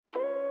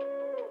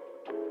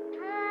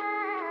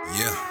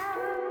Yeah.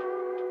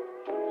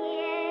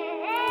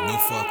 No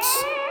fucks.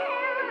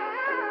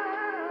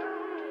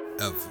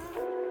 Ever.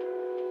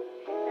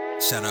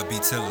 Shout out B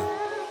Tiller.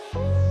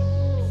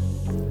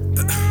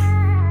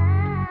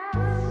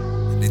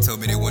 They told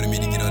me they wanted me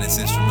to get on this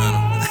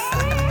instrumental.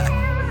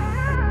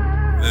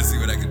 Let's see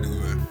what I can do,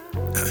 man.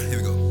 Here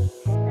we go.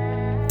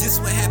 This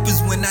what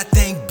happens when I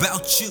think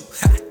about you.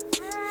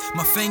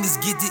 My fingers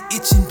get the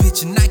itching,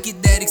 bitch, and I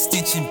get that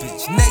extension,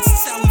 bitch.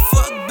 Next time we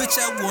fuck, bitch,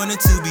 I want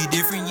it to be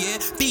different, yeah.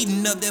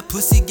 Beating up that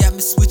pussy got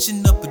me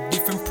switching up a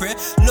different prayer.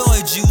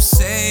 Lord, you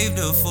saved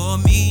her for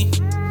me.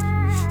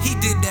 He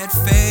did that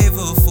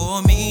favor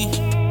for me.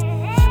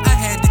 I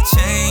had to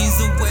change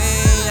the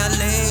way I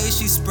lay.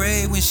 She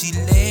sprayed when she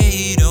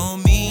laid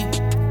on me.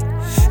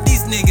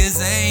 These niggas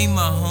ain't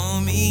my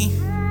homie.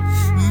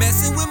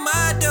 Messing with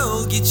my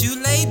dough, get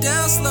you laid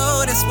down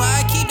slow. That's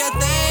why I keep that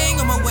thing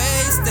on my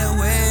waist. That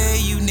way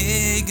you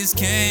niggas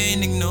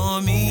can't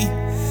ignore me.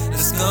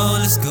 Let's go,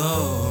 let's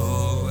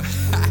go.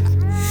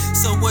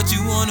 So what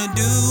you wanna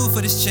do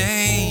for this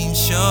change,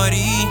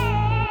 shorty?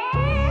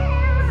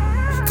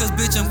 Cause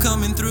bitch, I'm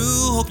coming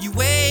through. Hope you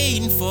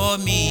waiting for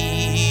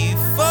me.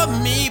 For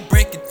me,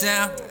 break it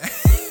down.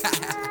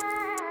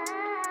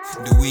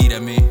 The weed, I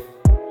mean.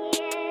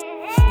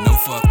 No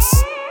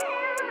fucks.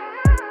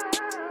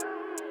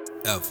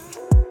 Ever.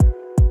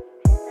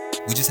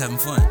 We just having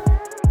fun.